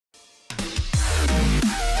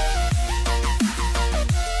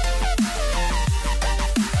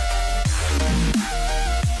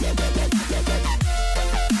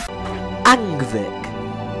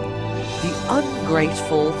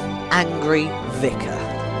ungrateful, angry vicar.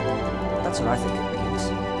 That's what I think it means.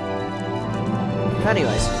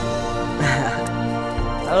 Anyways.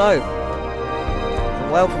 Hello.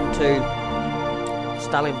 And welcome to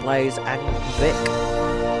Stalin Plays Angvik.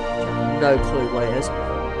 No clue what it is.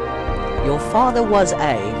 Your father was a...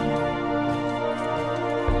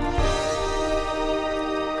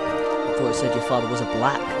 I thought it said your father was a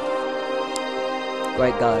black.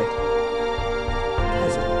 Great guy.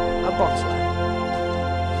 Peasant. A boxer.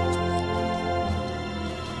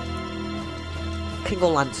 King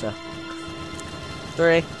or Lancer.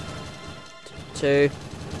 3, 2,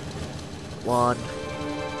 1.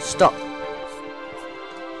 Stop.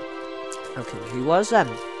 Okay, who was them?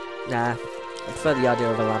 Nah, I prefer the idea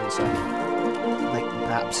of a Lancer. Make them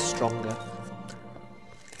perhaps stronger.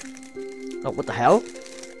 Oh, what the hell?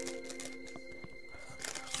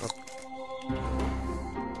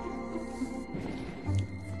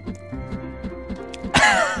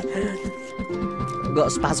 Got a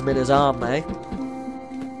spasm in his arm, eh?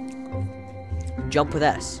 Jump with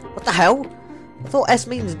S. What the hell? I thought S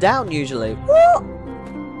means down usually. What?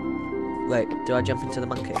 Wait, do I jump into the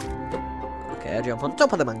monkey? Okay, I jump on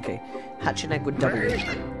top of the monkey. Hatch an egg with W.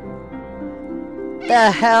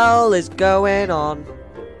 The hell is going on?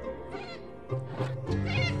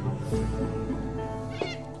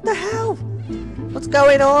 What the hell? What's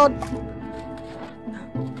going on?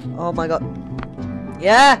 Oh my god.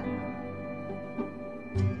 Yeah!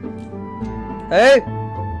 Hey!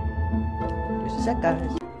 Just a sec,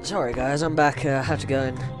 guys. Sorry, guys, I'm back. I have to go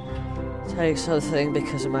and take something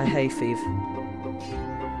because of my hay fever.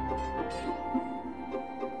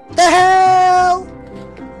 The hell!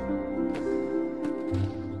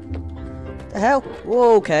 The hell?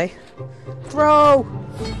 Whoa, okay. Throw!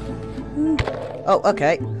 Oh,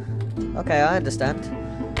 okay. Okay, I understand.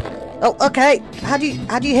 Oh, okay. How do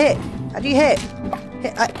you hit? How do you hit?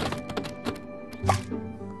 Hit.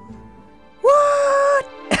 What?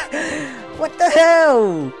 What the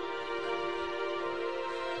hell?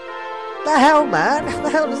 The hell, man? How the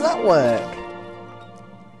hell does that work?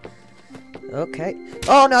 Okay.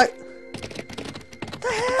 Oh no! What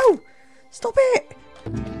the hell? Stop it!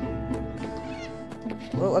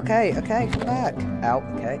 Oh, okay, okay, come back. Ow,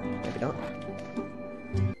 okay, maybe not.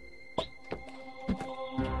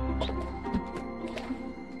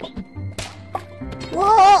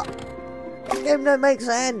 What? This game don't make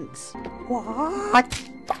sense. What?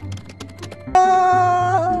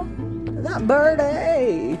 Oh, that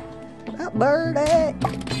birdie! That birdie!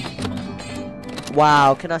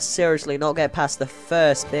 Wow, can I seriously not get past the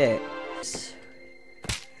first bit?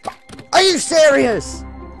 Are you serious?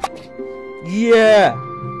 Yeah!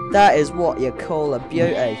 That is what you call a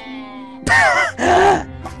beauty.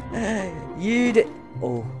 You did.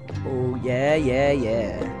 Oh, yeah, yeah,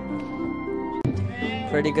 yeah.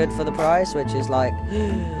 Pretty good for the price, which is like.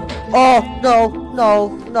 Oh, no.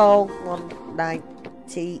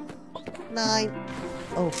 199.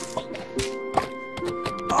 Oh, fuck.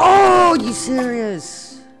 Oh, you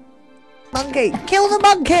serious? Monkey! Kill the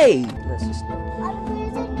monkey! Let's just...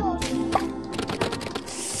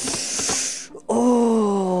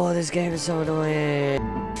 Oh, this game is so annoying.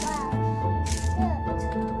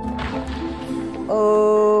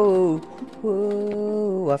 Oh,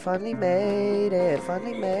 whoa, I finally made it.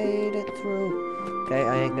 Finally made it through. Okay,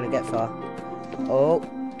 I ain't gonna get far. Oh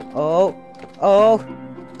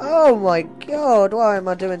my god, why am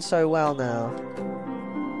I doing so well now?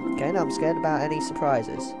 Okay, now I'm scared about any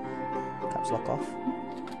surprises. Caps lock off.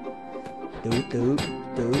 Do.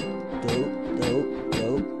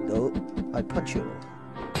 I punch you.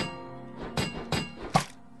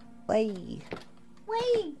 Way.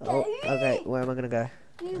 Oh, okay, where am I gonna go?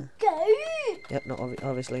 You go. Yep, not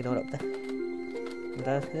obviously not up there.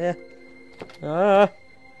 Down here. Ah.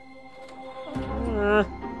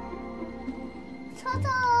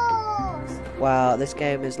 Turtles. Wow, this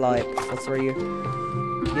game is like for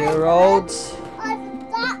 3-year-olds.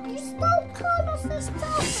 You stole Carlos's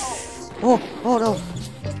turtles. Oh no.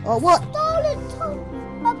 Oh, what?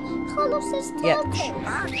 Carlos's turtles. Yeah.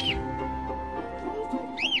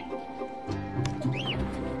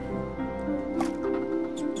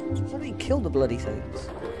 Somebody kill the bloody things.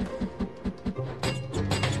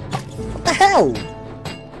 What the hell?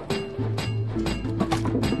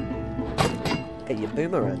 Get your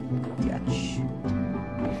boomerang. Yes.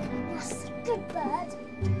 That's a good bird.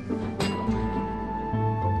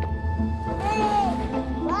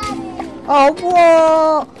 Oh,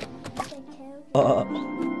 what? No,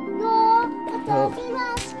 the dirty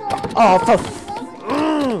rascal. Oh, for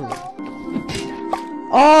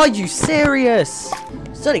Oh, are you serious?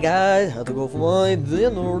 Sorry guys, had to go for my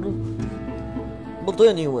dinner. But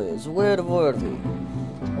anyways, where were we?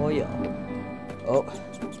 Oh yeah. Oh.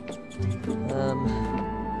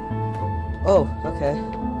 Oh, okay.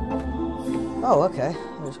 Oh, okay.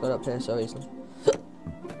 I just got up here so easily.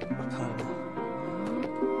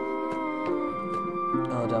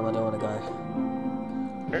 Oh damn, I don't want to go.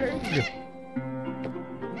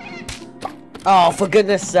 Oh, for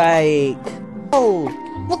goodness sake! Oh,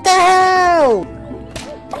 what the hell?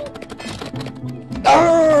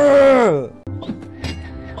 Arrgh!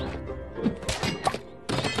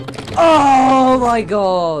 Oh my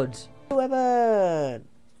god! Women!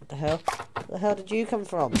 What the hell? Where the hell did you come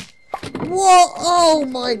from? What? Oh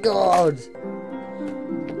my god!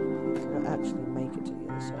 Can I actually make it to the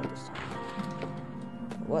other side this time?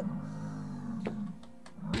 What?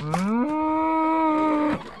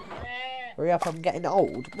 Hurry up, I'm getting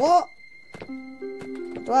old. What?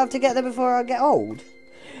 Do I have to get there before I get old?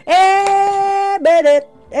 I made it!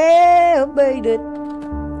 I made it!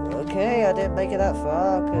 Okay, I didn't make it that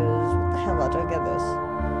far, because what the hell, I don't get this.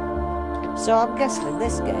 So I'm guessing in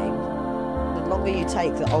this game, the longer you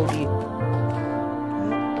take, the older you...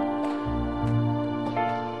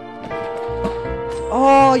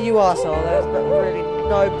 Oh, you arsehole, there's really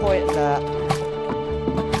no point in that.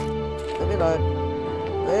 Leave me alone.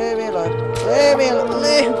 Leave me alone. Leave me alone.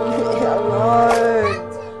 Leave me alone.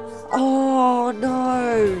 Oh, no.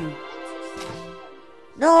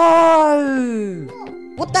 No!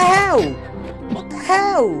 What the hell? What the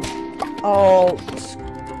hell? Oh.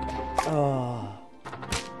 Oh.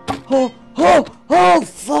 Oh, oh, oh,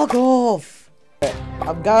 fuck off.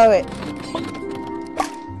 I'm going.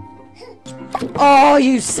 Oh,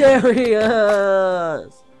 you serious?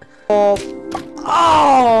 Oh.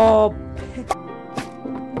 Oh.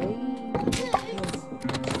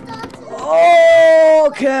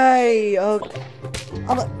 Okay. Okay.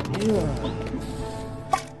 I'm a,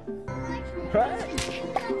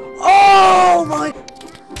 oh my!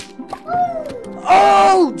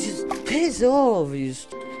 Oh, just piss off! You just...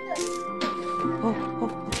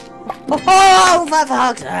 Oh, for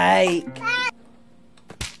fuck's sake!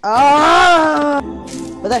 Ah!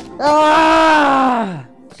 But then, ah!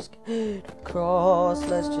 Cross.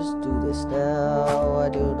 Let's just do this now. I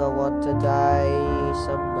do not want to die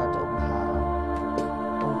some random how.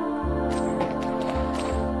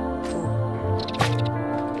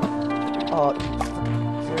 Oh,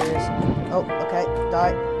 serious? Oh, okay,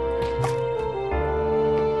 die.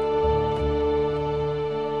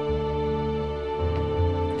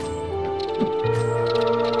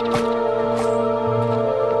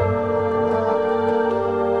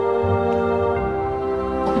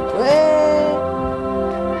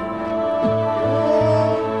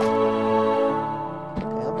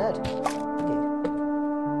 Okay, I'm dead. Thank you.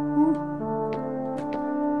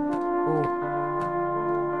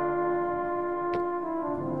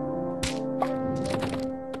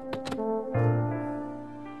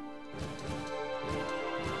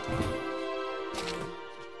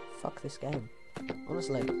 Fuck this game.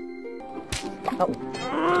 Honestly. Oh.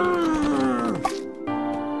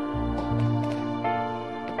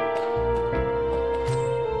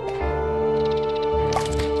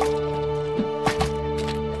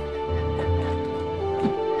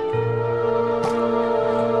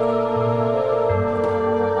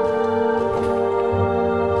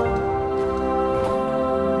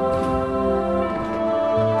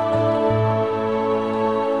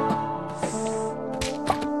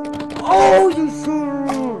 Oh, you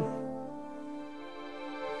son!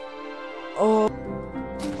 Oh.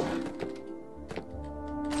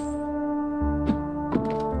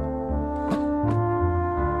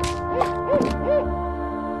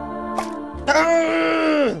 Ah!